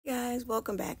guys,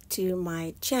 welcome back to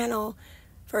my channel.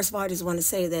 First of all, I just want to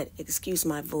say that excuse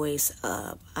my voice.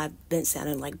 I've been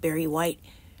sounding like Barry White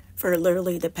for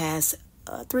literally the past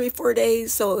 3 or 4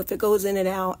 days, so if it goes in and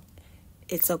out,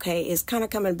 it's okay. It's kind of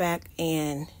coming back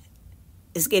and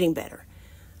it's getting better.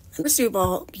 First of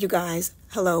all, you guys,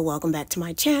 hello, welcome back to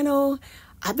my channel.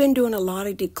 I've been doing a lot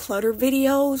of declutter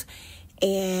videos,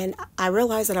 and I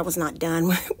realized that I was not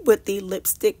done with the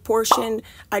lipstick portion.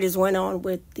 I just went on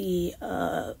with the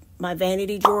my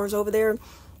vanity drawers over there,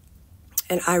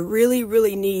 and I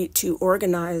really need to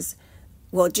organize,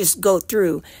 well, just go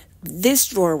through this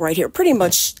drawer right here. Pretty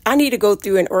much I need to go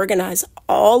through and organize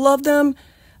all of them,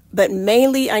 but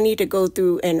mainly I need to go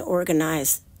through and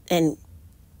organize and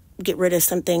get rid of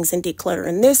some things and declutter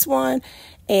in this one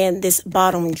and this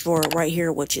bottom drawer right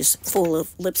here, which is full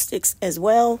of lipsticks as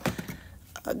well.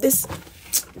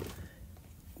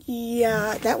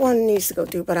 Yeah, that one needs to go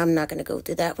through, but I'm not going to go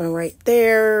through that one right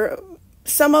there.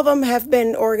 Some of them have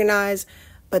been organized,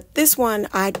 but this one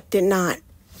I did not.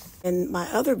 In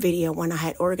my other video, when I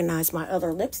had organized my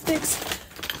other lipsticks,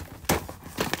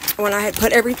 when I had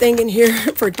put everything in here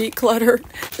for declutter,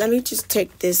 let me just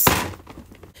take this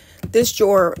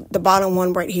drawer. The bottom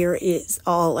one right here is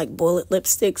all like bullet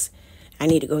lipsticks. I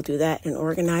need to go through that and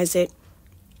organize it.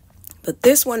 But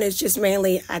this one is just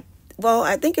mainly, I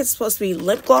think it's supposed to be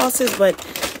lip glosses, but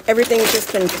everything's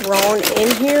just been thrown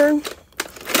in here.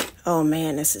 Oh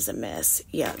man, this is a mess.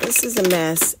 Yeah, this is a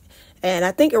mess. And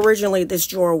I think originally this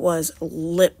drawer was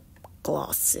lip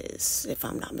glosses, if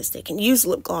I'm not mistaken. Used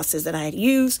lip glosses that I had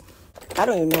used. I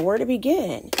don't even know where to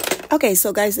begin. Okay,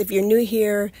 so guys, if you're new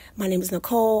here, my name is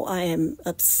Nicole. I am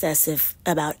obsessive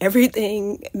about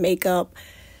everything makeup.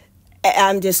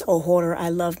 I'm just a hoarder. I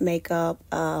love makeup.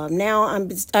 Now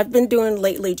I've been doing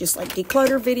lately just like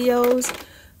declutter videos,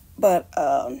 but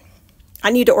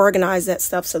I need to organize that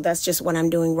stuff, so that's just what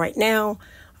I'm doing right now.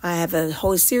 I have a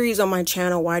whole series on my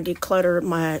channel where I declutter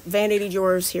my vanity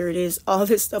drawers. Here it is, all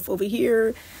this stuff over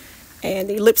here, and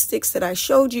the lipsticks that I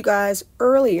showed you guys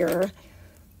earlier.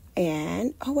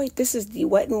 And oh wait, this is the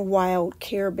Wet n Wild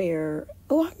Care Bear.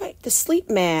 Oh, the sleep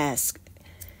mask.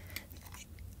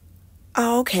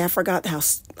 Oh, okay, I forgot how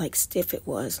like stiff it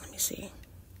was. Let me see.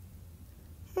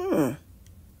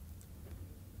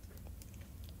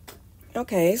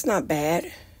 Okay, it's not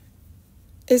bad.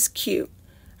 It's cute.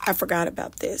 I forgot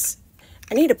about this.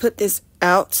 I need to put this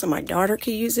out so my daughter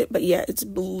can use it. But yeah, it's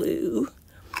blue.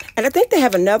 And I think they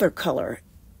have another color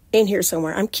in here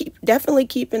somewhere. I'm definitely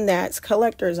keeping that. It's a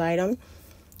collector's item.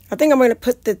 I think I'm going to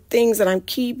put the things that I'm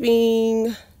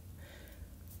keeping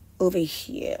over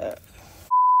here.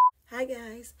 Hi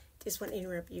guys, just want to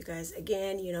interrupt you guys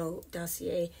again. You know,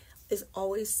 Dossier is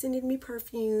always sending me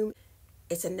perfume.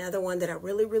 It's another one that I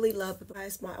really love.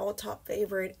 Guys, my all-top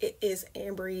favorite, it is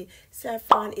Ambery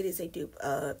Saffron. It is a dupe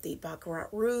of the Baccarat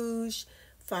Rouge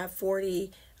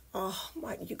 540. Oh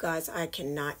my, you guys, I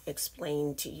cannot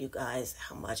explain to you guys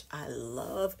how much I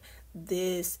love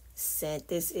this scent.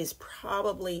 This is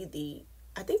probably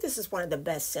I think this is one of the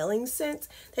best-selling scents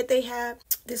that they have.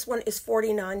 This one is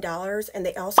 $49, and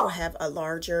they also have a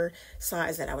larger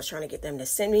size that I was trying to get them to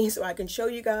send me so I can show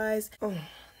you guys.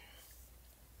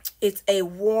 It's a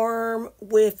warm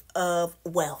whiff of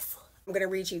wealth. I'm going to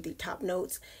read you the top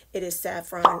notes. It is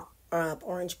saffron,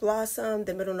 orange blossom.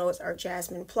 The middle notes are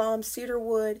jasmine, plum,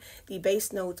 cedarwood. The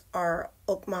base notes are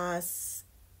oak moss,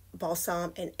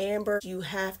 balsam, and amber. You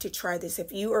have to try this.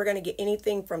 If you are going to get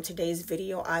anything from today's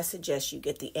video, I suggest you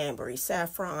get the Ambery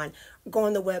Saffron. Go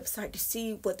on the website to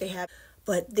see what they have.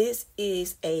 But this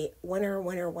is a winner.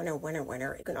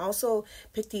 You can also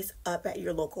pick these up at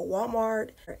your local Walmart.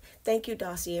 Thank you,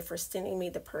 Dossier, for sending me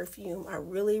the perfume. I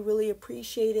really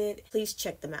appreciate it. Please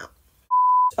check them out.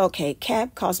 Okay,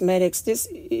 Cap Cosmetics. This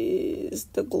is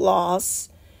the gloss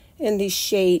in the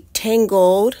shade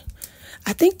Tangled.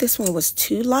 I think this one was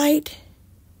too light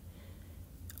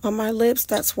on my lips.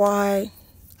 That's why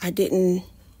I didn't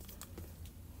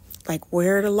like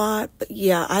wear it a lot. But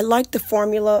yeah, I like the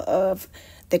formula of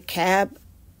the Cab.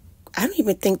 I don't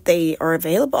even think they are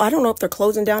available. I don't know if they're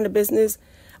closing down the business,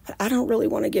 but I don't really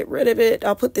want to get rid of it.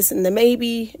 I'll put this in the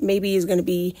maybe. Maybe is going to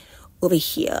be over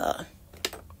here.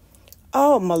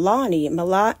 Oh,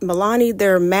 Milani,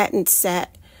 they're matte and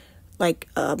satin, like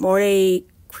Mornay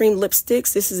cream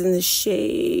lipsticks. This is in the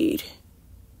shade,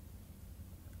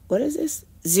 what is this?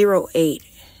 08.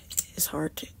 It's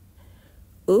hard to,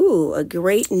 ooh, a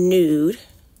great nude,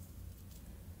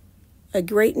 but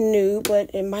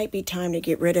it might be time to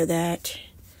get rid of that.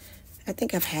 I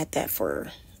think I've had that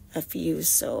for a few,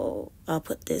 so I'll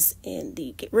put this in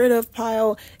the get rid of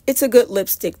pile. It's a good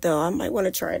lipstick though. I might want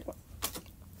to try it.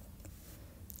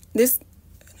 This,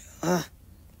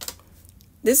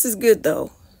 This is good,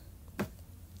 though.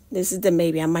 This is the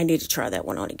maybe. I might need to try that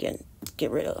one on again.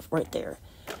 Get rid of right there.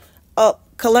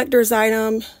 Collector's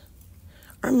item.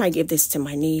 I might give this to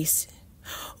my niece.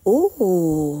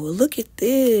 Ooh, look at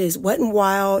this. Wet n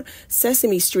Wild,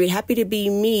 Sesame Street, Happy to Be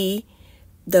Me.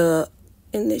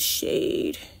 In the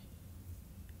shade.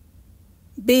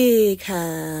 Big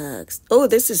Hugs. Oh,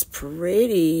 this is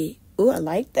pretty. Oh, I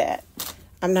like that.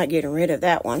 I'm not getting rid of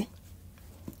that one.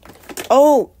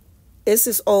 Oh, this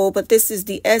is old, but this is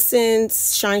the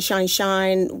Essence Shine, Shine,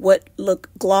 Shine What Look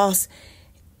Gloss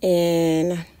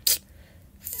in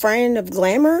Friend of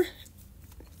Glamour.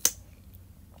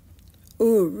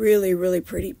 Ooh, really, really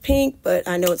pretty pink, but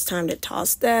I know it's time to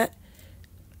toss that.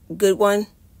 Good one.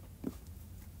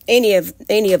 Any of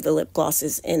the lip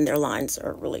glosses in their lines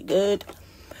are really good.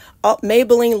 Oh,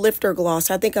 Maybelline Lifter Gloss.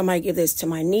 I think I might give this to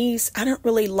my niece. I don't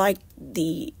really like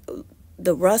the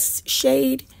rust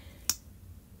shade.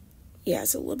 Yeah,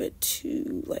 it's a little bit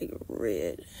too, like,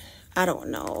 red. I don't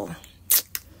know.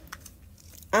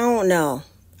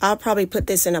 I'll probably put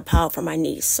this in a pile for my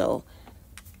niece. So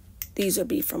these will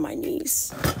be for my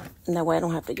niece. And that way I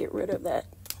don't have to get rid of that.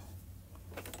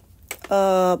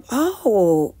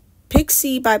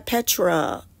 Pixie by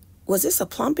Petra. Was this a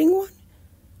plumping one?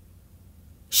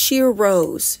 Sheer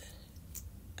Rose.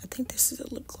 I think this is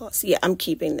a lip gloss. Yeah, I'm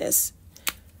keeping this.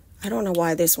 I don't know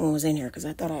why this one was in here because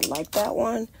I thought I liked that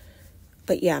one.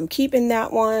 But yeah, I'm keeping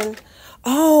that one.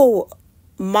 Oh,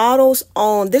 Models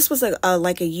Own. This was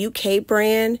like a UK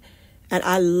brand. And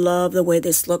I love the way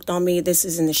this looked on me. This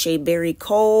is in the shade Berry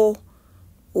Coal.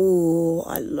 Ooh,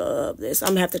 I love this. I'm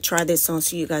going to have to try this on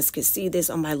so you guys can see this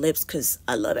on my lips because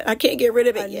I love it. I can't get rid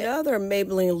of it yet. Another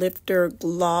Maybelline Lifter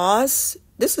Gloss.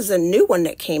 This is a new one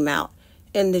that came out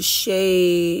in the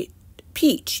shade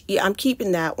Peach. Yeah, I'm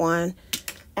keeping that one.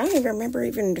 I don't even remember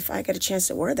even if I got a chance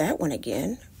to wear that one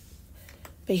again.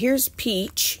 But here's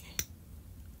Peach.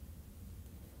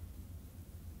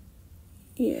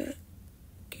 Yeah,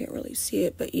 can't really see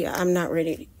it. But yeah, I'm not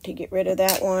ready to get rid of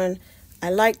that one. I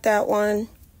like that one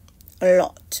a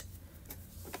lot.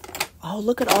 Oh,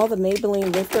 look at all the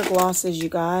Maybelline Lifter glosses, you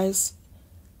guys.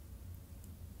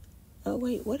 Oh,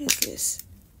 wait, what is this?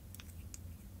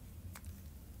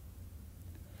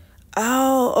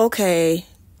 Oh, okay.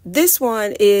 This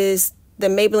one is the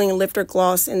Maybelline Lifter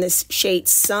Gloss in this shade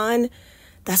Sun.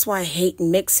 That's why I hate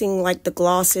mixing like the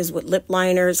glosses with lip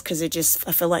liners because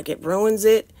I feel like it ruins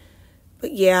it.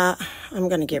 But yeah, I'm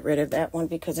going to get rid of that one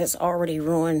because it's already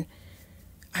ruined.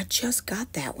 I just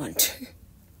got that one too.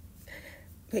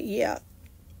 But yeah.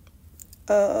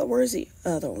 Where's the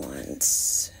other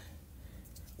ones?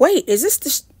 Wait, is this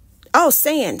the...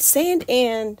 Sand. Sand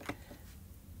and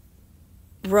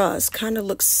Rust kind of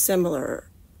looks similar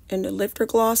in the lifter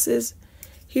glosses.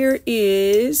 Here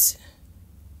is...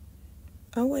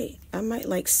 Oh, wait. I might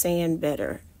like Sand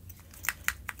better.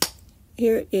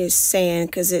 Here is Sand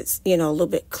because it's, a little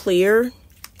bit clear.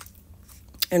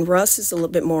 And Rust is a little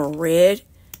bit more red.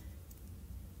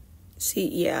 See,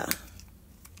 yeah.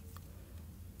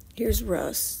 Here's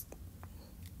Rust.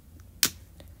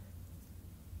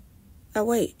 Oh,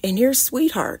 wait. And here's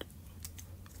Sweetheart.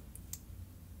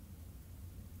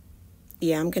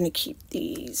 Yeah, I'm going to keep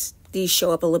these. These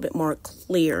show up a little bit more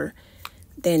clear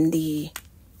than the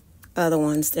other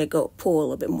ones that pull a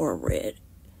little bit more red.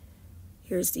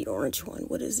 Here's the orange one.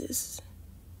 What is this?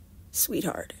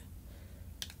 Sweetheart.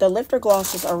 The lifter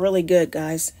glosses are really good,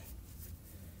 guys.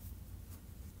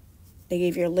 They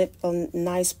give your lip a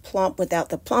nice plump without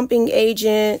the plumping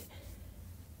agent.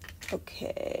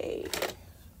 Okay.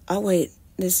 Oh, wait.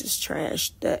 This is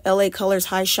trash. The LA Colors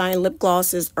High Shine lip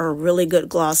glosses are really good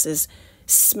glosses.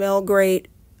 Smell great.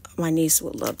 My niece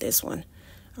would love this one.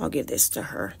 I'll give this to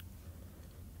her.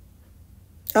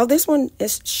 Oh, this one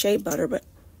is Shea Butter, but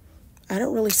I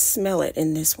don't really smell it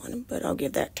in this one. But I'll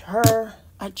give that to her.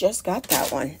 I just got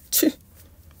that one.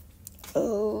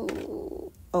 Oh,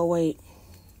 wait.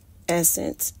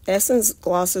 Essence. Essence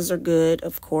glosses are good,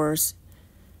 of course.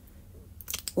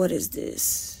 What is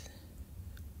this?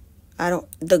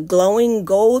 The Glowing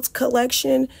Golds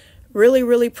collection. Really,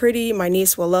 really pretty. My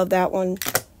niece will love that one.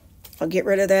 I'll get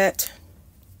rid of that.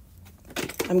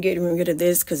 I'm getting rid of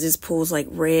this because this pulls like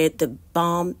red. The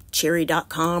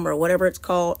bombcherry.com or whatever it's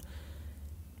called.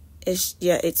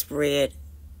 It's red.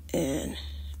 And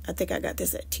I think I got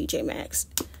this at TJ Maxx.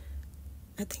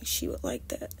 I think she would like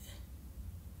that.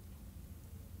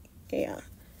 Yeah.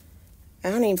 I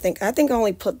think I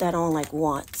only put that on like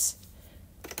once.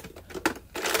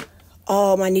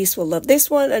 Oh, my niece will love this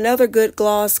one. Another good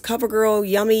gloss. CoverGirl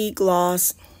Yummy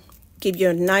Gloss. Give you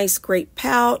a nice, great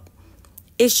pout.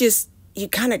 It's just, you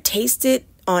kind of taste it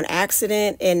on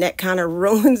accident, and that kind of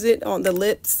ruins it on the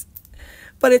lips.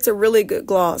 But it's a really good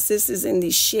gloss. This is in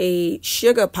the shade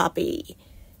Sugar Poppy.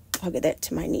 I'll get that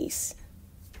to my niece.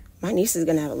 My niece is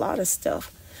going to have a lot of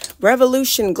stuff.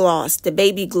 Revolution Gloss, the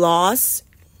baby gloss.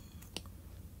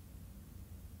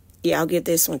 Yeah, I'll give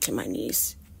this one to my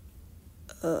niece.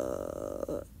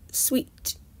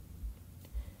 Sweet.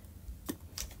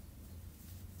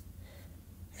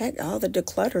 Heck, all the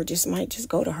declutter might just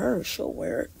go to her. She'll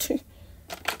wear it.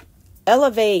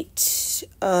 Elevate.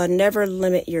 Never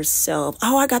limit yourself.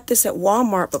 Oh, I got this at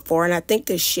Walmart before, and I think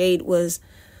the shade was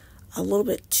a little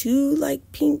bit too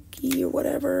like pinky or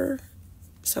whatever.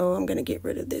 So I'm going to get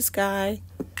rid of this guy.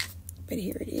 But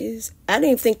here it is. I don't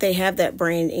even think they have that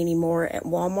brand anymore at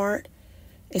Walmart.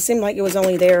 It seemed like it was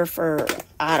only there for,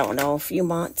 I don't know, a few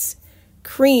months.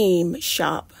 Cream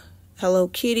Shop. Hello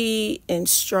Kitty and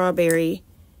Strawberry.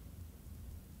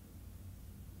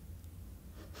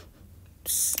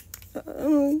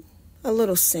 A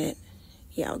little scent.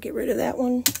 Yeah, I'll get rid of that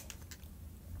one.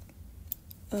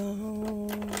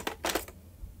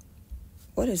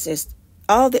 What is this?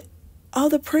 All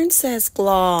the Princess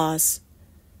Gloss.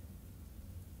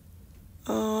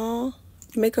 Oh,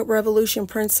 Makeup Revolution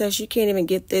Princess. You can't even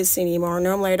get this anymore.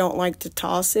 Normally I don't like to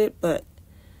toss it, but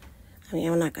I mean,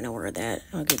 I'm not going to wear that.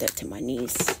 I'll give that to my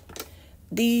niece.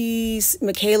 These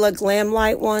Michaela Glam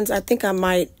Light ones, I think I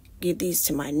might give these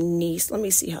to my niece. Let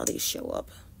me see how these show up.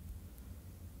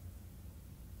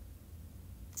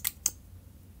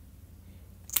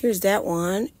 Here's that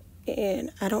one.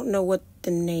 And I don't know what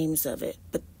the names of it,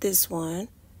 but this one.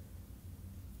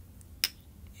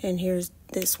 And here's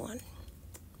this one.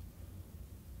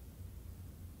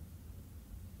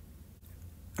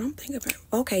 I don't think I've ever...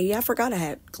 Okay, yeah, I forgot I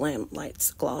had Glam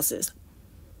Lights glosses.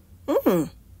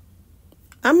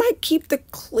 I might keep the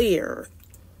clear.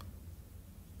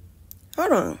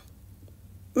 Hold on.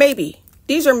 Maybe.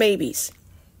 These are maybes.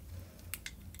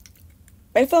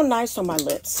 They feel nice on my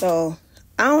lips, so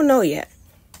I don't know yet.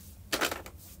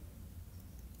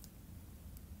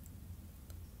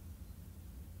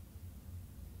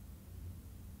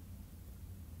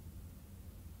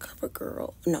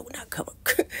 CoverGirl. No, not Cover.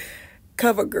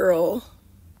 CoverGirl.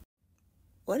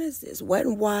 What is this? Wet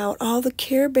n Wild. Oh, the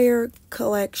Care Bear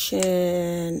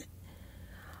collection.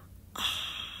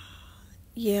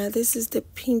 Yeah, this is the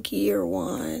pinkier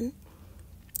one.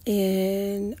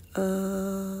 And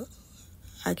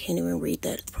I can't even read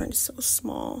that. The print is so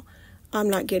small. I'm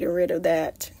not getting rid of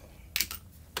that.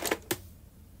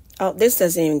 Oh, this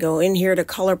doesn't even go in here. The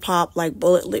ColourPop like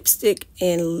bullet lipstick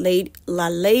and La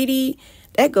Lady.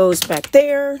 That goes back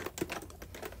there.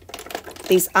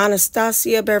 These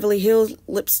Anastasia Beverly Hills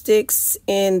lipsticks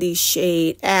in the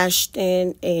shade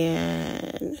Ashton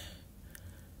and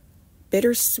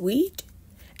Bittersweet.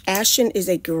 Ashton is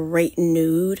a great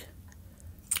nude.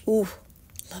 Ooh,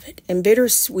 love it. And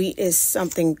Bittersweet is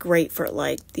something great for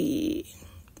like the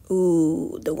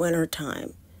winter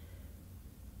time.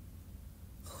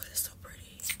 Oh, it's so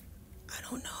pretty. I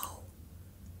don't know.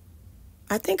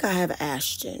 I think I have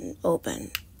Ashton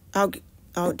open. I'll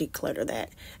declutter that.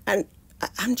 And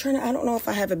I don't know if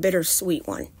I have a Bittersweet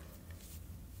one.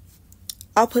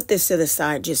 I'll put this to the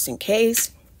side just in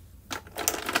case.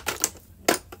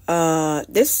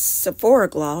 This Sephora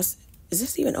gloss, is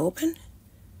this even open?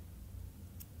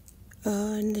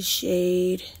 In the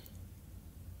shade,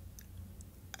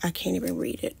 I can't even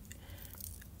read it.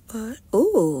 But,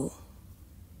 ooh.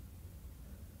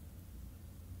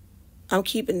 I'm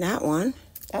keeping that one.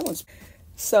 That one's,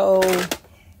 so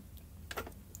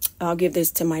I'll give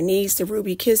this to my niece, the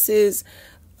Ruby Kisses,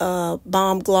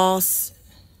 Bomb Gloss.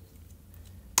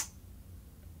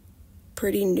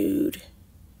 Pretty nude.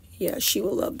 Yeah, she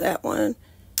will love that one.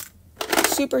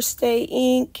 Super Stay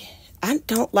Ink. I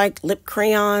don't like lip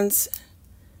crayons.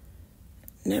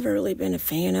 Never really been a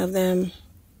fan of them.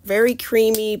 Very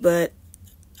creamy, but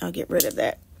I'll get rid of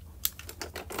that.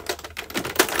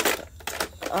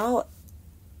 Oh,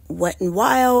 Wet n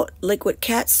Wild Liquid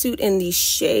Catsuit in the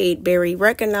shade Berry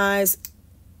Recognize.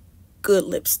 Good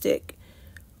lipstick.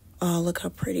 Oh, look how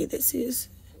pretty this is.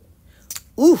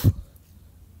 Ooh.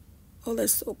 Oh,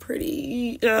 that's so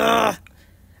pretty. Ugh.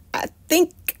 I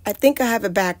think I have a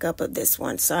backup of this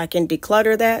one, so I can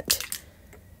declutter that.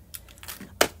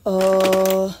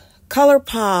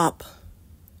 ColourPop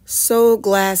So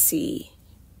Glassy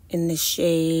in the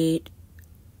shade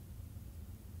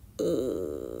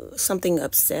something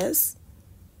Obsessed.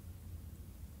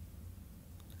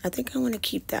 I think I want to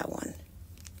keep that one.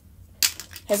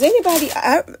 Has anybody,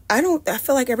 I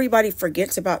feel like everybody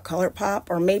forgets about ColourPop,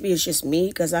 or maybe it's just me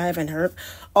because I haven't heard.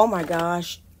 Oh my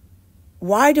gosh.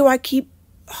 Why do I keep,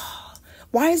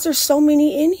 Why is there so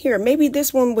many in here? Maybe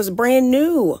this one was brand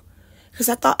new. Because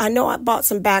I know I bought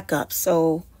some backups.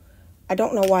 So I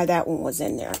don't know why that one was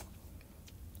in there.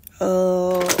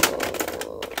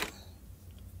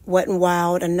 Wet n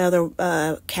Wild, another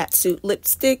catsuit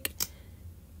lipstick.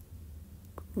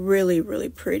 Really, really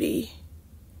pretty.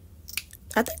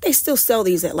 I think they still sell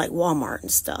these at like Walmart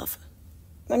and stuff.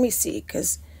 Let me see,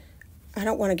 because I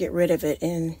don't want to get rid of it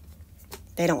and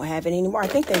they don't have it anymore. I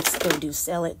think they still do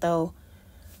sell it though.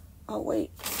 Oh,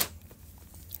 wait.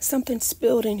 Something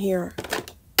spilled in here.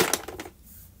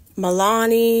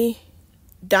 Milani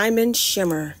Diamond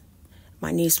Shimmer.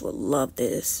 My niece would love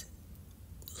this.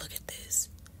 Look at this.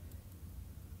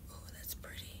 Oh, that's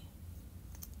pretty.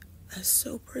 That's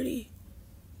so pretty.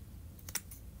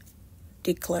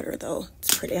 Declutter though.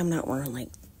 It's pretty. I'm not wearing like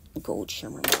gold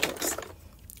shimmer lips.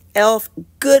 Elf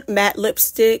Good Matte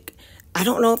Lipstick. I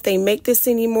don't know if they make this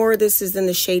anymore. This is in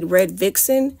the shade Red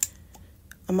Vixen.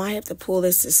 I might have to pull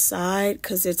this aside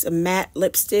because it's a matte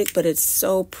lipstick, but it's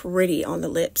so pretty on the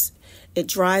lips. It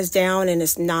dries down and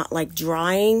it's not like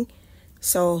drying.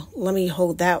 So let me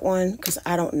hold that one because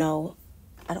I don't know.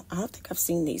 I don't think I've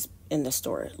seen these in the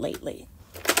store lately.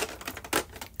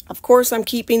 Of course, I'm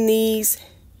keeping these.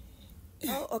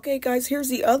 Oh, okay, guys, here's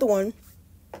the other one.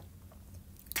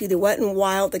 See the Wet n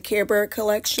Wild, the Care Bear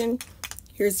collection.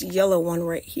 Here's the yellow one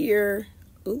right here.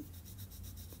 Ooh.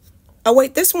 Oh,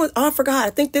 wait, this one, oh, I forgot. I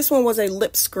think this one was a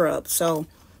lip scrub, so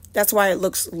that's why it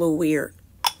looks a little weird.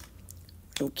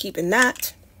 I'm keeping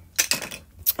that.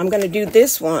 I'm going to do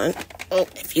this one. Oh,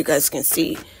 if you guys can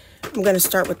see. I'm going to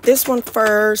start with this one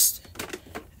first.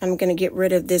 I'm going to get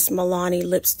rid of this Milani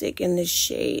lipstick in this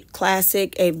shade.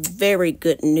 Classic, a very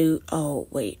good nude. Oh,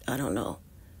 wait, I don't know.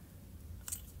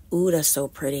 Ooh, that's so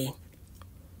pretty.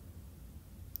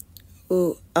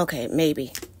 Ooh, okay,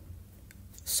 maybe.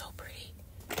 So pretty.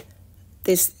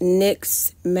 This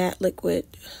NYX matte liquid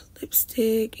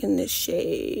lipstick in this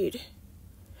shade.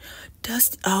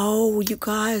 Dust. Oh, you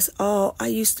guys. Oh, I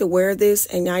used to wear this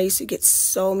and I used to get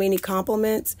so many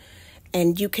compliments.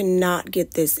 And you cannot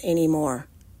get this anymore.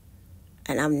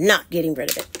 And I'm not getting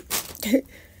rid of it.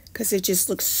 Because it just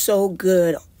looks so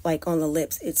good like on the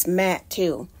lips. It's matte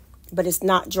too. But it's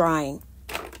not drying.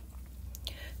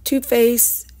 Too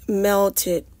Faced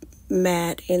Melted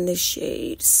Matte in the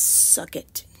shade Suck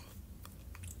It.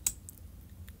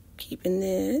 Keeping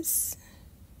this.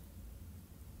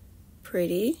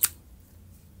 Pretty.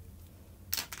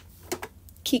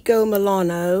 Kiko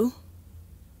Milano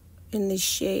in the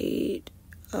shade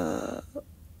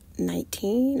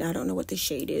 19. I don't know what the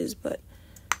shade is, but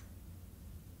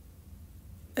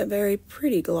a very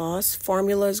pretty gloss.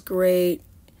 Formula's great.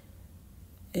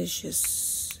 It's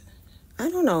just, I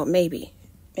don't know, maybe,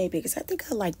 because I think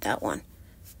I like that one.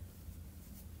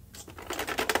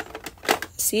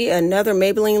 See, another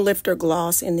Maybelline Lifter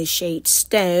Gloss in the shade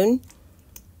Stone.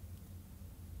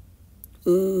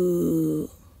 Ooh.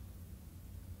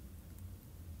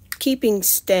 Keeping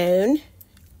Stone,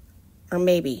 or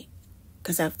maybe,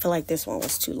 because I feel like this one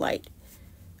was too light.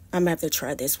 I'm going to have to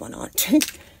try this one on.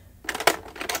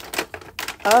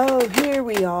 Oh, here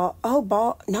we are.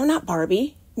 Oh, no, not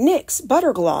Barbie. NYX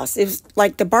Butter Gloss. It's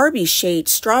like the Barbie shade,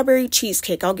 Strawberry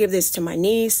Cheesecake. I'll give this to my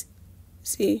niece.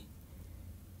 See?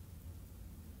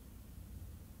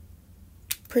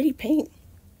 Pretty pink.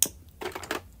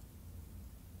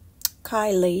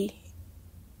 Kylie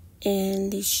in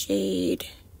the shade.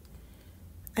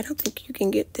 I don't think you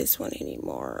can get this one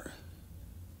anymore.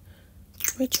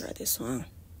 Let me try this one.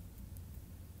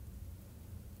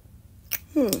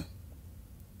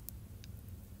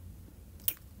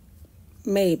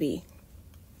 Maybe.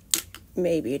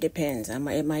 Maybe. It depends.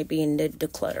 It might be in the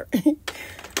Declutter.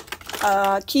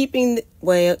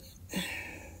 Well,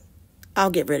 I'll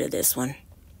get rid of this one.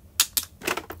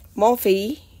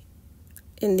 Morphe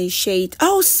in the shade.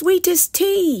 Oh, Sweetest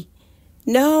Tea.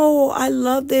 No, I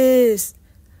love this.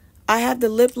 I have the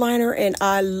lip liner and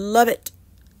I love it.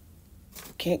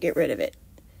 Can't get rid of it.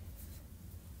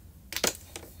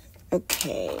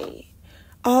 Okay.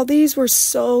 Oh, these were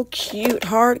so cute.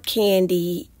 Hard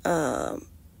Candy.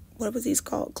 What was these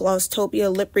called?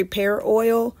 Glosstopia Lip Repair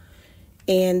Oil.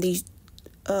 And these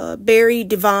Berry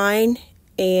Divine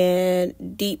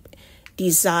and Deep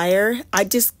Desire. I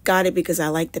just got it because I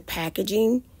like the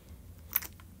packaging.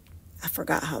 I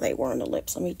forgot how they were on the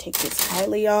lips. Let me take this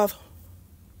highly off.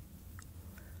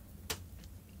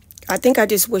 I think I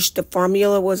just wish the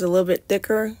formula was a little bit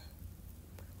thicker.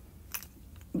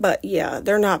 But yeah,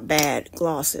 they're not bad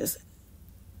glosses.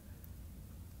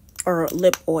 Or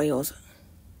lip oils.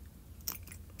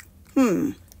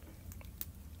 I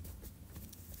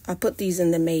put these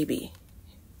in the maybe.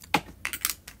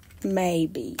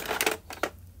 Maybe.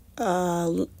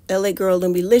 LA Girl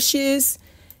Lumilicious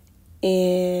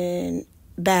in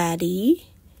Baddie.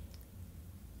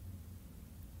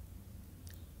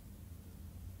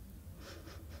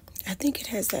 I think it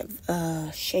has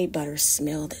that shea butter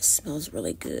smell that smells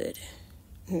really good.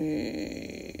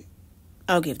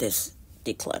 I'll give this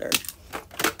Declutter.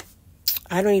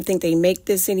 I don't even think they make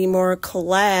this anymore.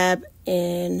 Collab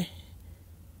in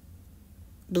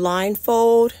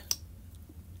Blindfold.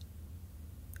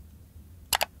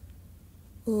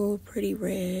 Oh, pretty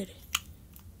red.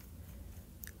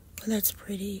 Well, that's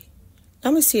pretty.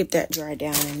 I'm going to see if that dried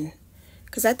down.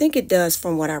 Because I think it does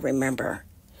from what I remember.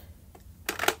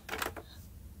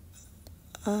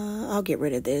 I'll get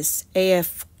rid of this.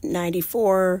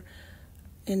 AF94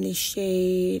 in the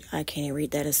shade. I can't even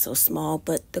read that. It's so small.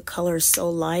 But the color is so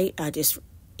light.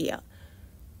 Yeah.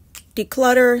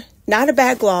 Declutter. Not a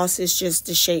bad gloss. It's just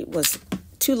the shade was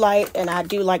too light. And I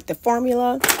do like the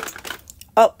formula.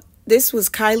 Oh, this was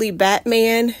Kylie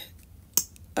Batman.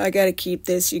 I got to keep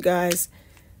this, you guys.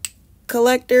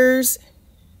 Collectors.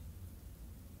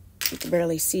 You can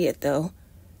barely see it, though.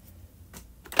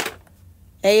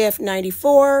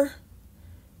 AF94,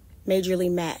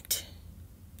 Majorly Matte.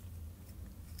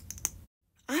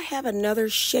 I have another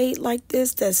shade like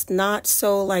this that's not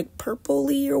so like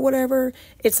purpley or whatever.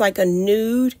 It's like a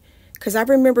nude. Because I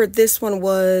remember this one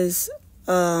was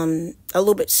a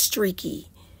little bit streaky.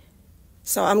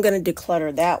 So I'm going to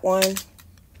declutter that one.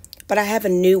 But I have a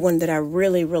new one that I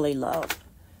really, really love.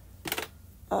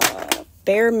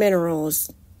 Bare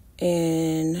Minerals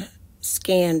in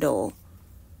Scandal.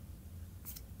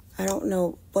 I don't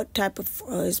know what type of,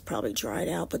 it's probably dried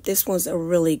out, but this one's a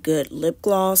really good lip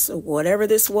gloss or whatever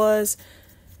this was.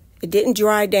 It didn't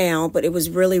dry down, but it was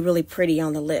really, really pretty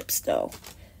on the lips, though.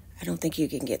 I don't think you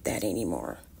can get that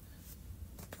anymore.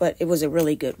 But it was a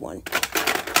really good one.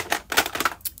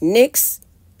 NYX,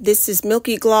 this is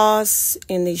Milky Gloss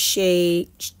in the shade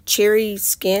Cherry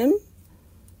Skin.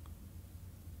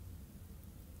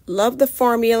 Love the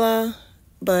formula,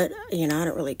 but, you know, I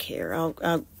don't really care.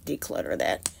 I'll declutter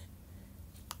that.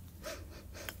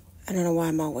 I don't know why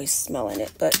I'm always smelling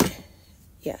it, but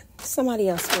yeah, somebody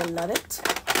else will love it.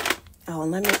 Oh,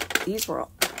 and these were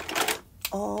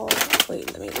all,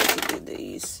 wait, let me look at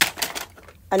these.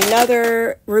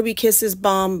 Another Ruby Kisses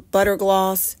Balm Butter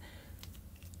Gloss.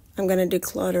 I'm going to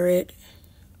declutter it.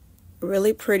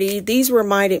 Really pretty. These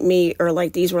reminded me, or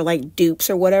like these were like dupes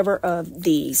or whatever of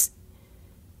these.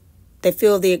 They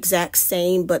feel the exact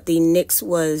same, but the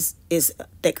NYX is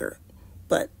thicker.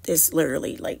 But it's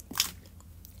literally like,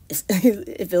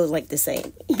 it feels like the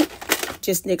same.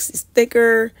 Just NYX is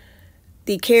thicker.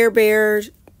 The Care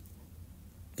Bears.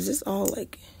 Is this all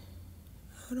like,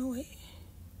 oh no, wait.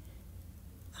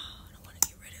 Oh, I don't want to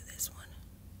get rid of this one.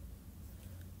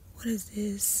 What is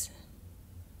this?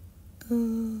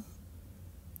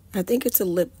 I think it's a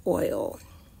lip oil.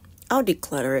 I'll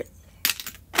declutter it.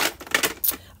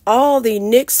 Oh, the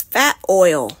NYX Fat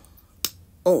Oil.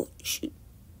 Oh, shoot.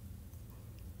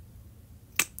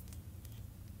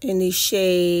 In the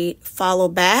shade Follow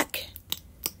Back.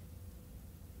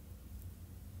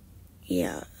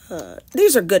 Yeah,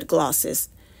 these are good glosses.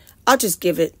 I'll just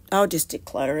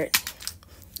declutter it.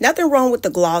 Nothing wrong with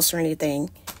the gloss or anything.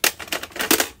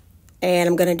 And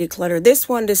I'm going to declutter this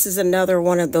one. This is another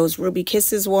one of those Ruby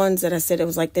Kisses ones that I said it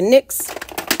was like the NYX.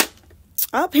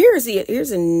 Up here's a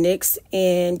NYX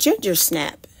and Ginger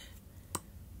Snap.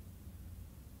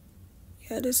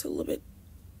 Yeah, this is a little bit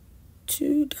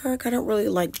too dark. I don't really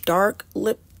like dark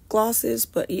lip glosses,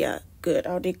 but yeah, good.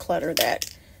 I'll declutter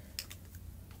that.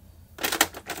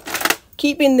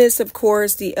 Keeping this, of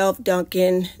course, the Elf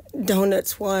Dunkin'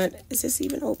 Donuts one. Is this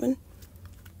even open?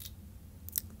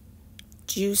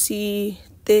 Juicy,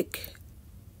 thick.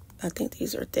 I think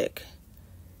these are thick.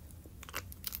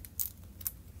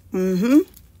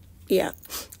 Yeah.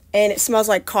 And it smells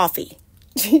like coffee.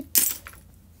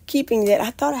 Keeping that.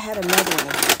 I thought I had another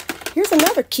one. Here's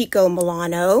another Kiko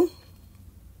Milano.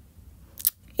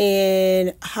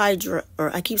 In Hydra.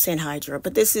 Or I keep saying Hydra.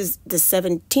 But this is the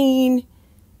 17.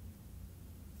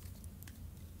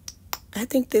 I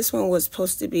think this one was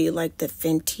supposed to be like the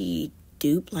Fenty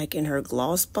dupe. Like in her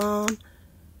gloss bomb.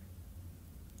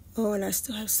 Oh, and I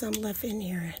still have some left in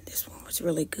here. This one was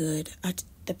really good.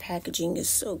 The packaging is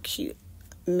so cute.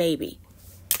 Maybe.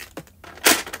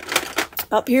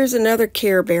 Up here's another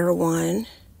Care Bear one.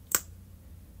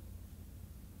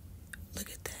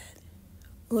 Look at that.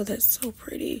 Oh, that's so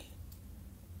pretty.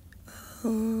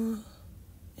 In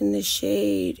the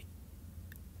shade.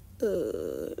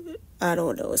 I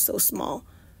don't know. It's so small.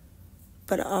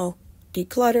 But I'll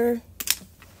declutter.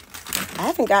 I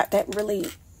haven't got that really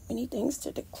many things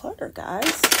to declutter,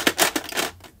 guys.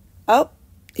 Oh,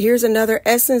 here's another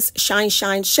Essence Shine,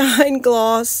 Shine, Shine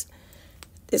gloss.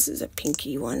 This is a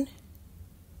pinky one.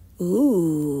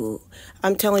 Ooh,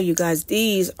 I'm telling you guys,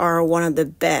 these are one of the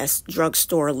best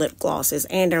drugstore lip glosses,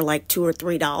 and they're like $2 or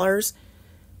 $3.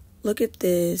 Look at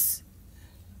this.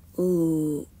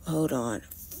 Ooh, hold on.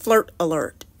 Flirt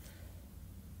alert.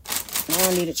 Now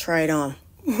I need to try it on.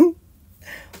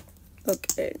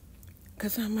 Okay,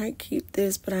 because I might keep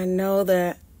this, but I know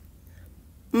that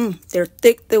they're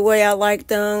thick the way I like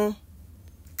them.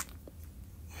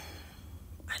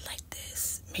 I like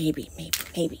this. Maybe.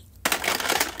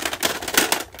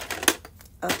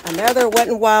 Another Wet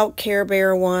n Wild Care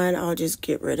Bear one. I'll just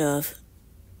get rid of.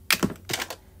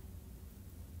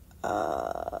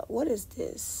 What is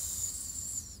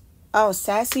this? Oh,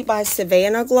 Sassy by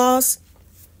Savannah gloss.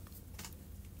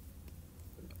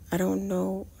 I don't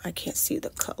know. I can't see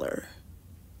the color.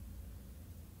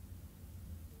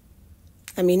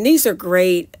 I mean, these are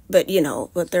great, but you know,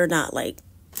 but they're not like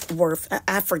worth.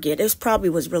 I forget. It probably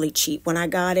was really cheap when I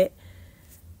got it.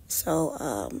 So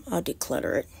I'll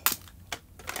declutter it.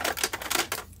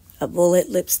 A Bullet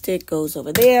lipstick goes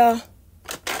over there.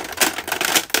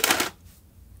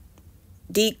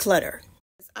 Declutter.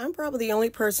 I'm probably the only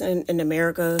person in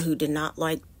America who did not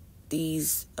like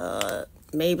these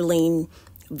Maybelline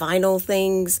vinyl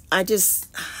things. I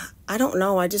don't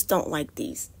know. I just don't like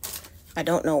these. I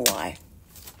don't know why.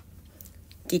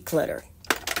 Declutter.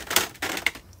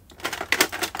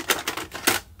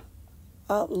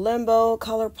 Limbo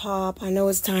ColourPop. I know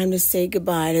it's time to say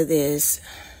goodbye to this.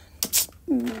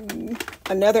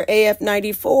 Another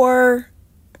AF94.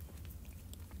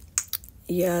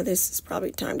 Yeah, this is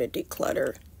probably time to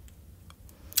declutter.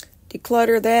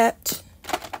 Declutter that.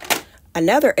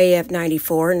 Another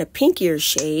AF94 in a pinkier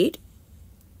shade.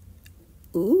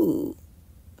 Ooh.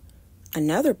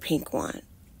 Another pink one.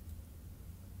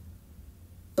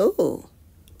 Ooh.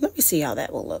 Let me see how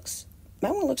that one looks.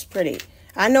 That one looks pretty.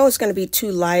 I know it's going to be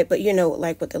too light, but you know,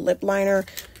 like with the lip liner,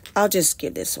 I'll just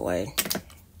give this away.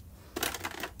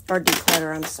 Or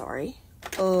declutter, I'm sorry.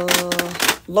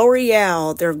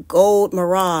 L'Oreal, their Gold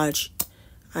Mirage.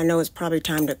 I know it's probably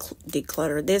time to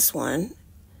declutter this one,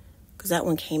 because that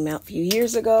one came out a few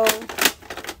years ago.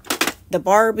 The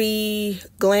Barbie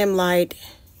Glam Light.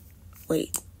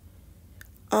 Wait.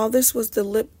 Oh, this was the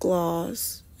lip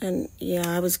gloss. And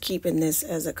yeah, I was keeping this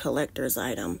as a collector's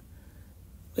item.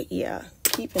 But yeah,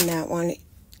 keeping that one,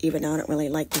 even though I don't really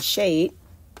like the shade.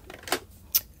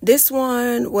 This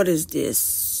one, what is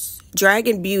this?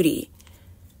 Dragon Beauty.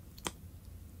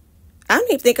 I don't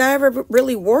even think I ever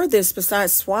really wore this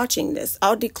besides swatching this.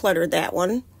 I'll declutter that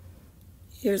one.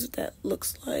 Here's what that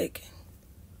looks like.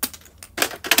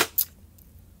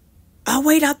 Oh,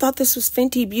 wait, I thought this was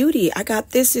Fenty Beauty. I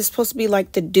got this. It's supposed to be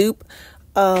like the dupe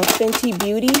of Fenty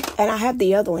Beauty. And I have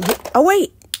the other one here. Oh,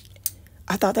 wait.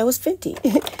 I thought that was Fenty.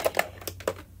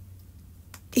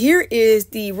 Here is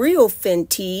the real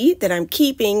Fenty that I'm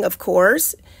keeping, of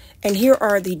course. And here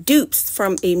are the dupes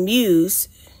from Amuse.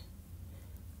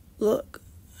 Look.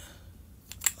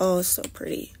 Oh, it's so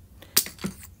pretty.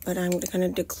 But I'm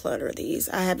going to declutter these.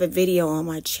 I have a video on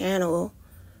my channel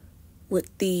with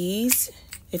these,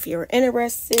 if you're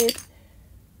interested.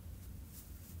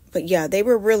 But yeah, they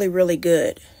were really, really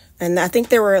good. And I think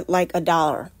they were like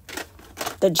 $1.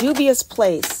 The Juvia's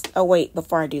Place. Oh, wait,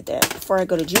 before I do that, before I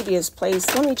go to Juvia's Place,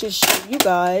 let me just show you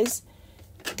guys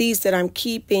these that I'm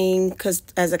keeping, because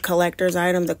as a collector's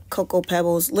item, the Cocoa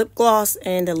Pebbles lip gloss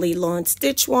and the Lilo and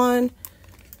Stitch one.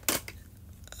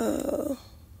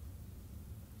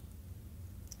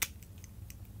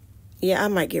 Yeah, I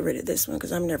might get rid of this one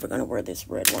because I'm never going to wear this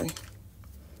red one.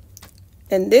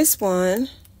 And this one,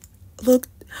 look,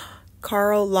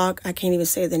 Carl Lock, I can't even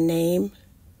say the name,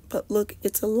 but look,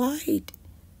 it's a light.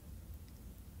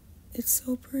 It's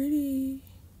so pretty.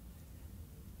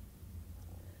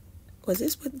 Was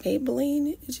this with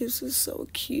Maybelline? It just was so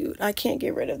cute. I can't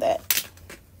get rid of that.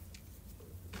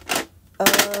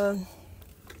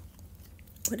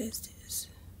 What is this?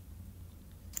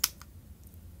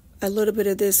 A little bit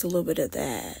of this, a little bit of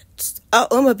that. Oh,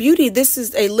 Uma Beauty. This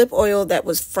is a lip oil that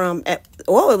was from, it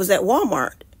was at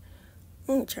Walmart.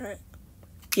 Let me try it.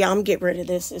 Yeah, I'm getting rid of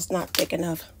this. It's not thick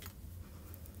enough.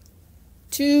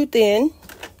 Too thin.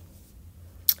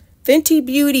 Fenty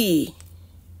Beauty.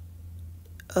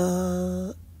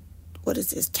 What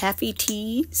is this? Taffy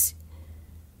Teas.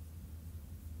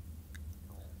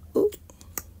 Ooh.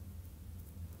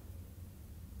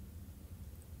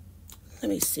 Let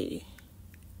me see.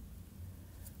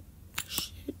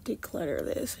 Should declutter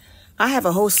this. I have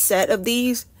a whole set of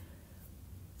these.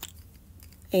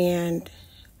 And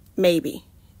maybe.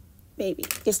 Maybe.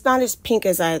 It's not as pink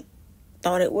as I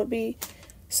thought it would be,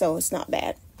 so it's not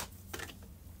bad.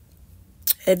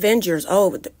 Avengers.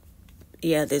 Oh,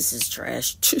 yeah, this is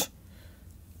trash.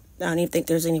 I don't even think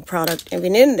there's any product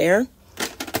even in there.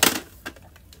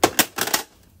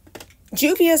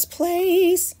 Juvia's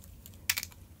Place.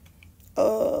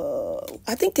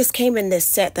 I think this came in this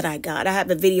set that I got. I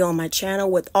have a video on my channel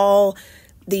with all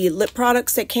the lip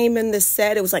products that came in this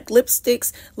set. It was like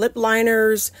lipsticks, lip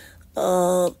liners,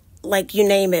 like you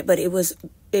name it, but it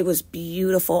was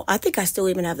beautiful. I think I still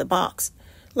even have the box.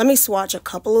 Let me swatch a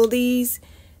couple of these,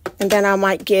 and then I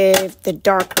might give the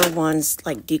darker ones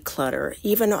like Declutter.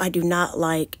 Even though I do not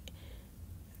like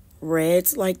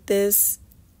reds like this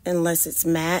unless it's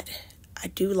matte. I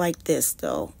do like this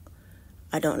though.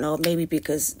 I don't know, maybe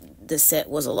because the set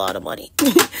was a lot of money.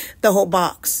 The whole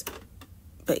box.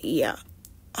 But yeah.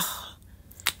 Oh.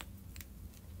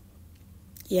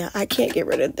 Yeah, I can't get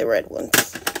rid of the red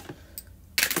ones.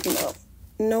 No.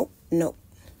 Nope. Nope.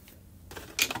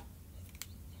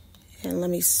 And let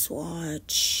me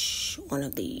swatch one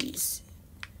of these.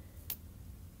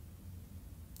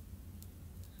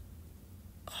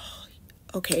 Oh,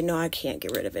 okay, no, I can't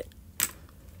get rid of it.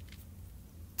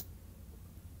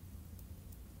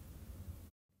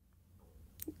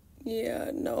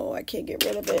 Yeah, no, I can't get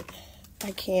rid of it.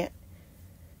 I can't.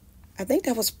 I think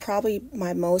that was probably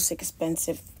my most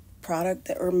expensive product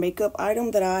or makeup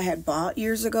item that I had bought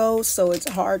years ago, so it's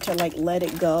hard to like let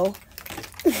it go.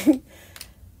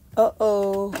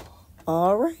 Uh-oh.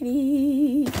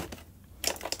 Alrighty.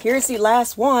 Here's the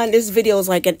last one. This video is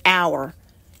like an hour.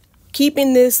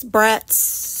 Keeping this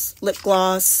Bratz lip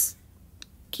gloss.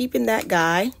 Keeping that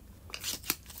guy.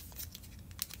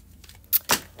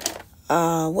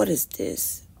 What is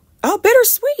this? Oh,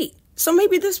 Bittersweet. So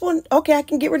maybe this one, okay, I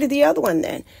can get rid of the other one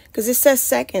then. Because it says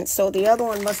second, so the other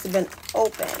one must have been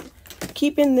open.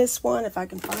 Keeping this one, if I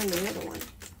can find the other one.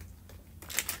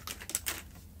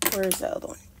 Where's the other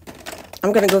one?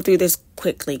 I'm going to go through this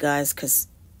quickly, guys, because...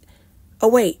 Oh,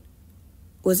 wait.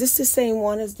 Was this the same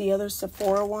one as the other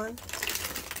Sephora one?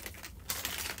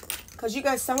 Because you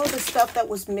guys, some of the stuff that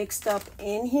was mixed up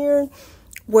in here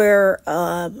were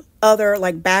other,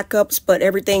 like, backups, but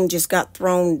everything just got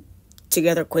thrown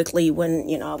together quickly when,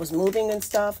 you know, I was moving and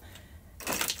stuff.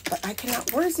 But I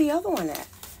cannot... Where's the other one at?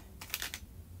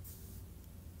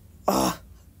 Oh,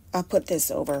 I'll put this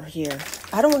over here.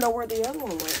 I don't know where the other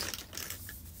one went.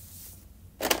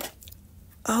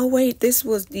 Oh, wait. This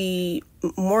was the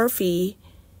Morphe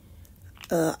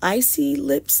Icy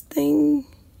Lips thing.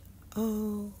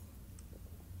 Oh.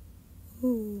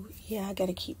 Ooh, yeah, I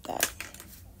gotta keep that.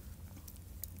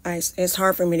 It's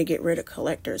hard for me to get rid of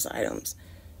collector's items.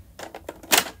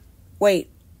 Wait.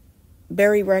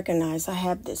 Barry recognized. I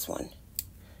have this one.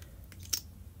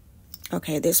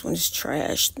 Okay, this one's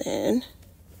trash then.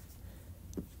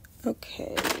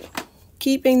 Okay.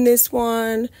 Keeping this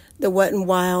one. The Wet n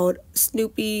Wild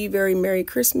Snoopy Very Merry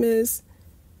Christmas.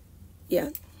 Yeah.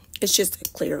 It's just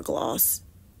a clear gloss.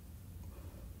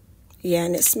 Yeah,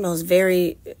 and it smells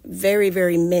very, very,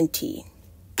 very minty.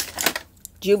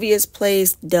 Juvia's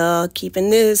Place, duh.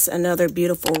 Keeping this. Another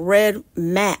beautiful red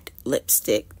matte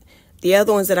lipstick. The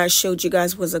other ones that I showed you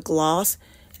guys was a gloss.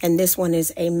 And this one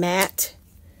is a matte.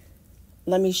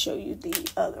 Let me show you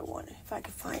the other one, if I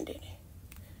can find it.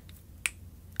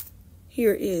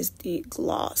 Here is the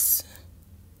gloss.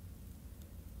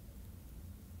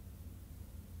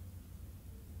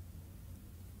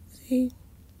 See?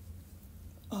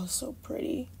 Oh, so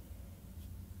pretty.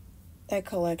 That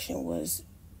collection was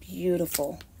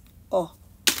beautiful. Oh.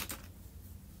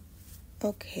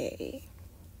 Okay.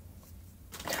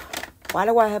 Why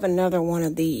do I have another one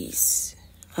of these?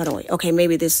 How do I? Okay,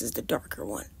 maybe this is the darker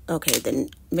one. Okay, the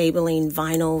Maybelline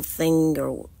vinyl thing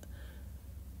or...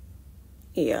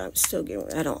 Yeah, I'm still getting...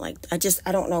 I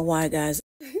don't know why, guys.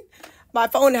 My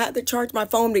phone, I had to charge my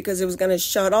phone because it was going to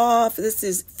shut off. This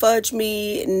is Fudge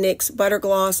Me NYX Butter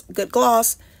Gloss. Good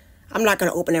gloss. I'm not going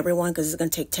to open every one because it's going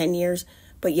to take 10 years.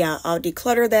 But yeah, I'll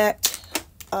declutter that.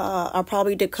 I'll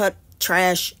probably decut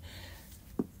trash.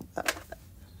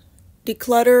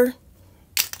 Declutter.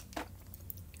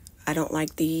 I don't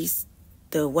like these.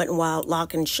 The Wet n Wild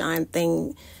Lock and Shine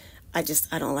thing. I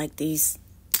don't like these.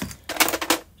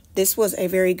 This was a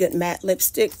very good matte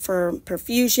lipstick for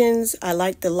perfusions. I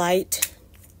like the light.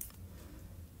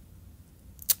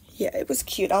 Yeah, it was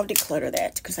cute. I'll declutter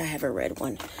that because I have a red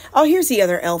one. Oh, here's the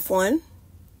other e.l.f. one.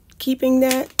 Keeping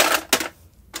that.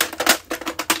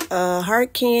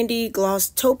 Heart Candy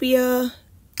Glosstopia.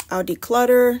 I'll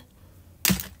declutter.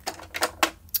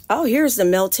 Oh, here's the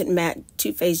Melted Matte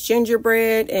Too Faced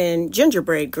Gingerbread and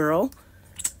Gingerbread Girl.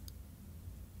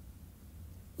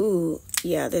 Ooh,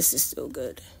 yeah, this is still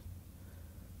good.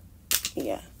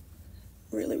 Yeah,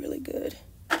 really, really good.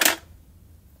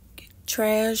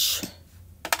 Trash.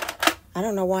 I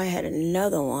don't know why I had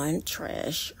another one.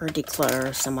 Trash or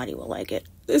Declutter. Somebody will like it.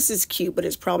 This is cute, but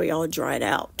it's probably all dried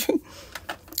out.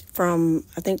 From,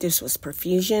 I think this was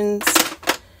Perfusions.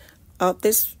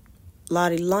 This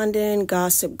Lottie London,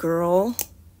 Gossip Girl.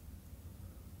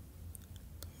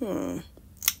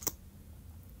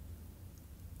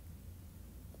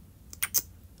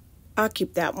 I'll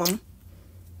keep that one.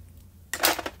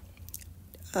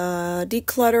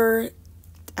 Declutter.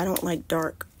 I don't like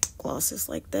dark glosses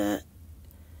like that.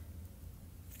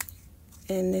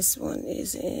 And this one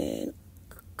is in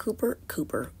copper.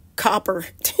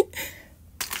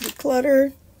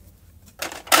 Declutter.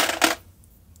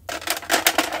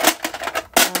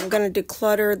 I'm going to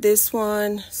declutter this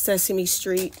one, Sesame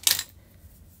Street.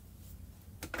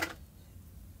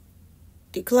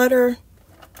 Declutter.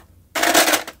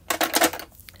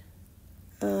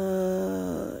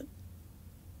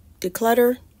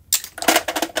 Declutter.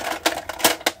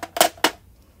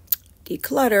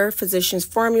 Declutter, Physicians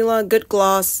Formula, Good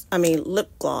Gloss,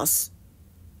 Lip Gloss.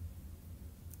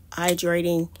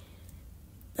 Hydrating.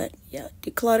 But yeah,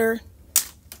 Declutter.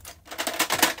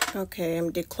 Okay,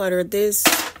 I'm declutter this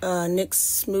NYX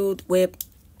Smooth Whip.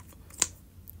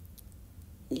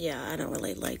 Yeah, I don't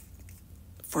really like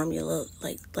formula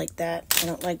like that. I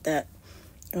don't like that.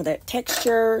 Or that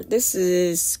texture. This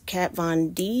is Kat Von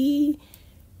D.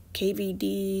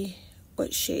 KVD.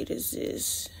 What shade is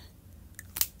this?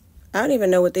 I don't even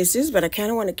know what this is, but I kind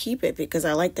of want to keep it because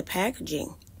I like the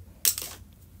packaging.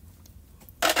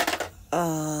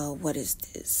 What is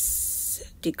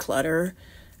this? Declutter.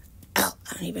 Oh,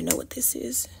 I don't even know what this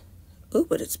is. Ooh,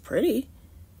 but it's pretty.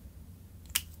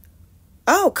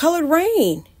 Oh, Colored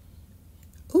Rain.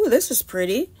 Ooh, this is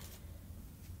pretty.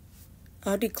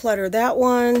 I'll declutter that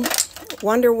one.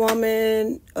 Wonder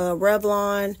Woman,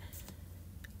 Revlon.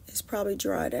 It's probably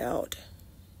dried out.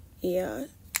 Yeah.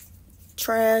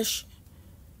 Trash.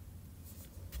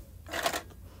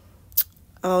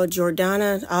 Oh,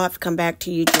 Jordana. I'll have to come back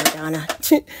to you,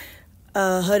 Jordana.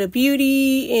 Huda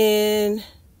Beauty and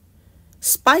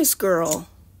Spice Girl.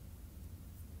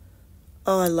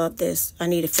 Oh, I love this. I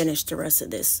need to finish the rest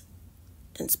of this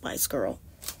in Spice Girl.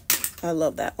 I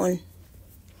love that one.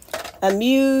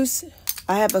 Amuse.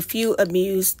 I have a few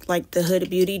Amuse, like the Huda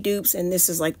Beauty dupes, and this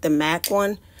is like the MAC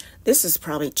one. This is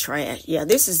probably trash. Yeah,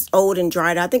 this is old and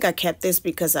dried. I think I kept this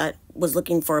because I was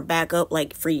looking for a backup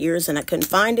like for years and I couldn't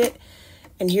find it.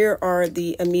 And here are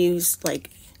the Amuse,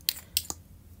 like,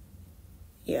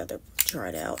 yeah, they're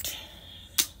dried out.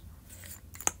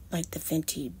 Like the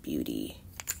Fenty Beauty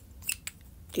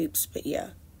dupes, but yeah.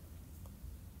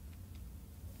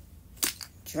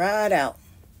 Dried out.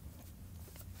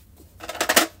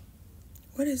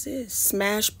 What is this?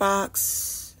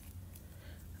 Smashbox.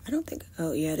 I don't think,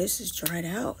 oh yeah, this is dried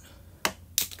out.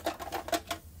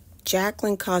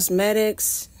 Jaclyn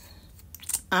Cosmetics.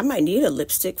 I might need a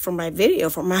lipstick for my video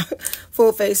for my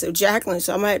full face of Jaclyn,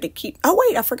 so I might have to keep, oh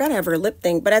wait, I forgot I have her lip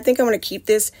thing, but I think I'm going to keep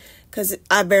this because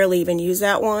I barely even use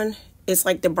that one. It's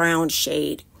like the brown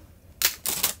shade.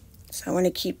 So I want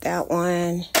to keep that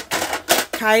one.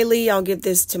 Kylie, I'll give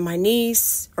this to my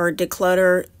niece, or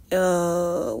Declutter.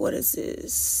 What is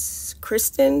this?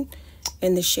 Kristen,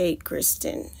 in the shade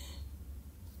Kristen.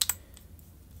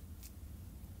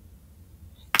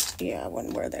 Yeah, I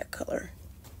wouldn't wear that color.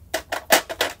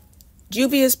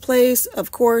 Juvia's Place,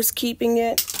 of course, keeping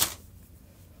it.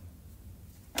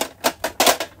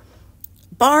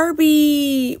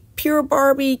 Barbie, Pure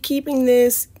Barbie, keeping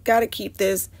this. Gotta keep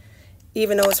this,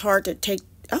 even though it's hard to take.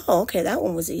 Oh, okay, that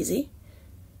one was easy.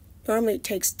 Normally it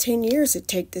takes 10 years to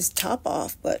take this top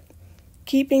off, but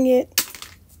keeping it.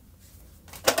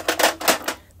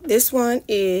 This one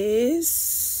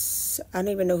is, I don't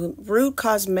even know who, Rude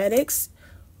Cosmetics.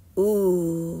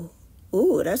 Ooh,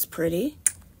 ooh, that's pretty.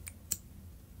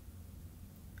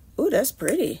 Ooh, that's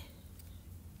pretty.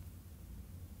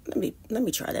 Let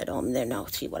me try that on there now,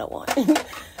 see what I want.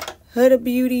 Huda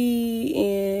Beauty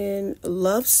in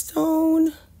Love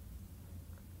Stone.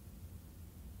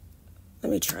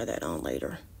 Let me try that on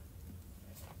later.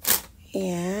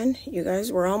 And you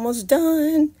guys, we're almost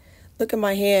done. Look at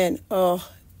my hand. Oh,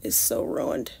 it's so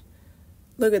ruined.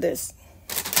 Look at this.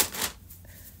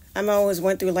 I always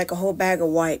went through like a whole bag of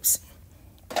wipes.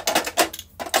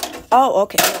 Oh,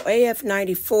 okay.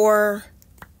 AF94.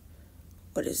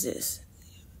 What is this?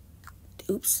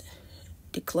 Oops.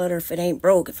 Declutter if it ain't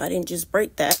broke. If I didn't just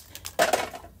break that.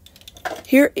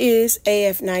 Here is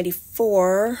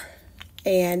AF94.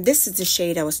 And this is the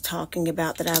shade I was talking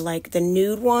about that I like. The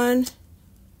nude one.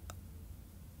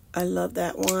 I love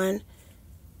that one.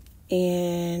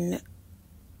 And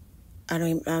I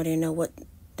don't even know what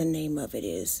the name of it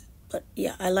is. But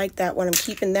yeah, I like that one. I'm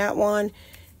keeping that one.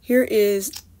 Here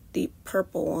is the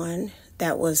purple one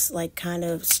that was like kind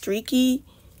of streaky.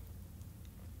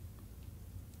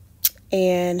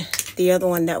 And the other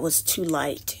one that was too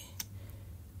light.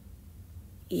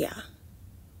 Yeah.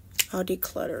 I'll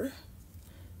declutter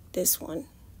this one.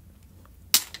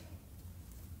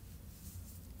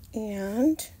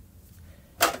 And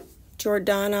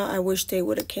Jordana, I wish they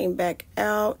would have came back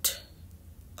out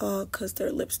because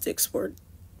their lipsticks were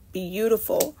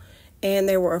beautiful and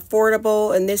they were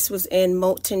affordable. And this was in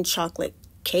Molten Chocolate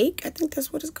Cake. I think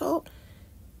that's what it's called.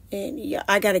 And yeah,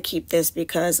 I got to keep this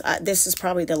because this is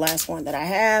probably the last one that I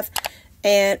have.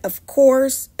 And of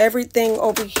course, everything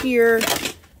over here,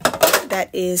 that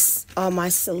is all my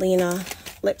Selena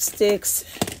lipsticks.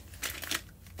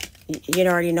 You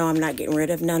already know I'm not getting rid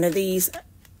of none of these.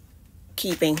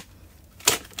 Keeping.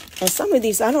 And some of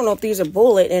these, I don't know if these are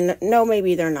bullet. And no,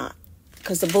 maybe they're not.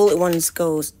 Because the bullet ones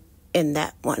goes in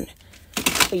that one.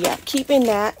 But yeah, keeping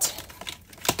that.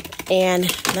 And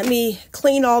let me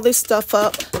clean all this stuff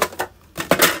up.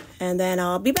 And then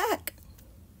I'll be back.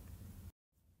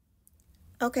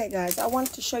 Okay, guys, I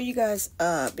wanted to show you guys,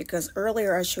 because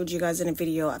earlier I showed you guys in a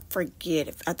video, I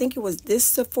forget, I think it was this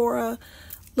Sephora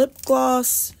lip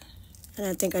gloss. And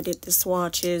I think I did the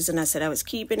swatches, and I said I was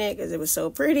keeping it because it was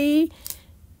so pretty.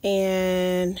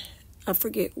 And I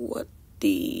forget what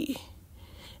the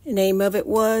name of it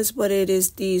was, but it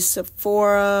is the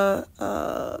Sephora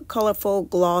Colorful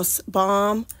Gloss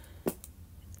Balm.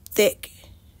 Thick.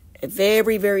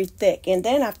 Very, very thick. And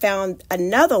then I found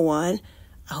another one.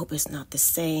 I hope it's not the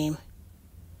same.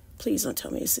 Please don't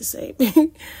tell me it's the same.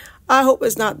 I hope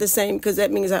it's not the same because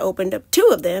that means I opened up two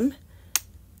of them.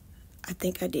 I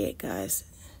think I did, guys.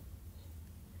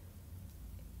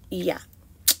 Yeah.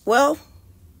 Well,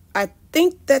 I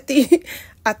think that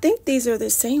I think these are the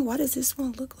same. Why does this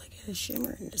one look like it has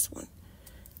shimmer in this one?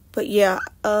 But yeah,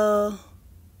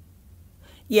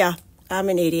 yeah, I'm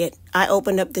an idiot. I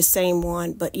opened up the same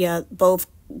one, but yeah, both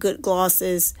good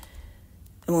glosses.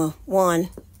 Well, one,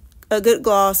 a good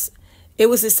gloss. It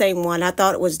was the same one. I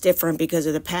thought it was different because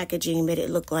of the packaging, made it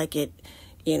look like it,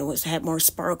 had more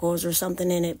sparkles or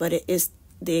something in it, but it is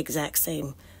the exact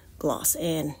same gloss,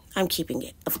 and I'm keeping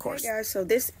it, of course. Okay, guys, so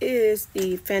this is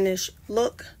the finished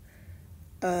look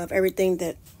of everything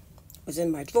that was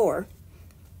in my drawer.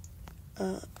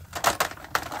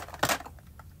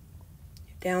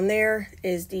 Down there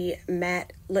is the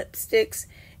matte lipsticks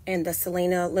and the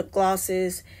Selena lip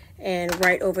glosses, and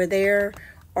right over there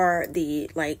are the,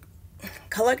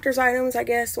 collector's items, I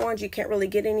guess, the ones you can't really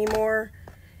get anymore.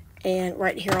 And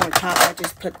right here on top, I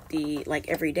just put the,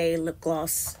 everyday lip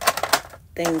gloss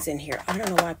things in here. I don't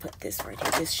know why I put this right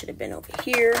here. This should have been over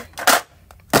here.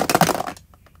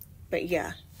 But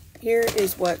yeah, here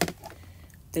is what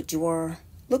the drawer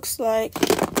looks like.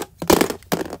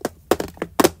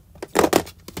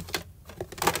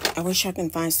 I wish I can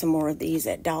find some more of these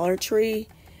at Dollar Tree.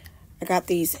 I got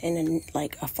these in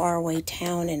a faraway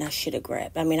town, and I should have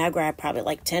grabbed. I grabbed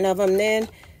probably 10 of them then.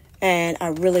 And I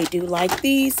really do like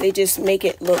these. They just make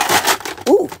it look,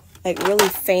 ooh, really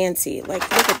fancy. Look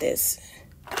at this.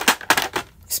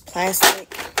 It's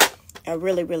plastic. I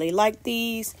really, really like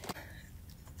these.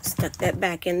 Stuck that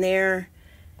back in there.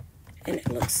 And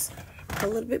it looks a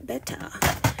little bit better.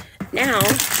 Now,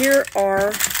 here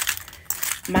are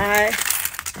my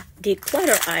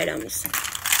declutter items.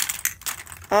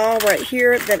 All right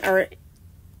here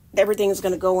everything is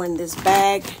going to go in this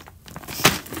bag.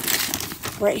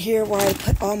 Right here where I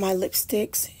put all my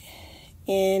lipsticks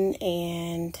in,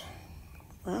 and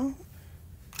well,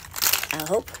 I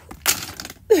hope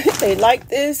they like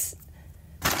this.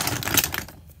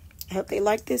 I hope they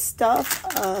like this stuff.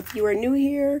 If you are new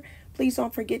here, please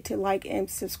don't forget to like and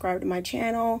subscribe to my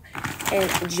channel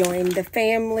and join the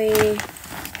family.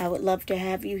 I would love to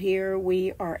have you here.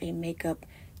 We are a makeup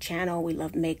channel. We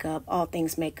love makeup, all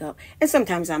things makeup, and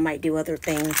sometimes I might do other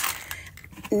things.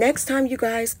 Next time, you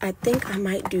guys, I think I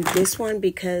might do this one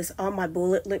because all my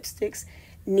bullet lipsticks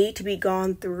need to be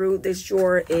gone through. This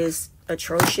drawer is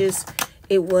atrocious.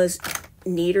 It was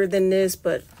neater than this,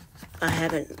 but I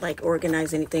haven't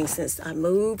organized anything since I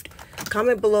moved.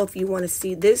 Comment below if you want to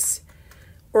see this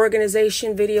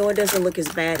organization video. It doesn't look as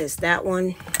bad as that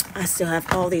one. I still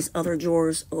have all these other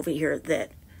drawers over here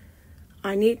that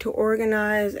I need to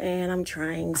organize, and I'm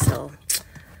trying, so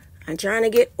I'm trying to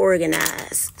get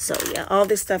organized. So yeah, all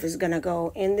this stuff is gonna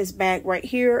go in this bag right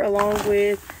here, along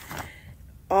with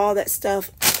all that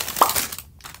stuff.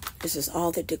 This is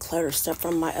all the declutter stuff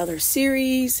from my other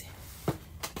series.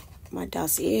 my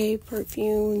Dossier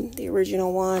perfume, the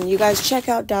original one. You guys check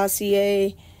out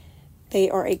Dossier. They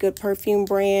are a good perfume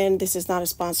brand. This is not a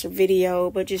sponsored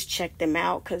video, but just check them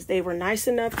out because they were nice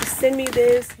enough to send me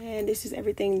this. And this is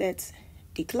everything that's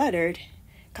decluttered.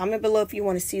 Comment below if you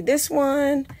want to see this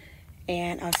one.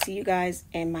 And I'll see you guys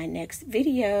in my next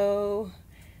video.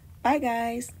 Bye,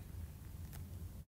 guys.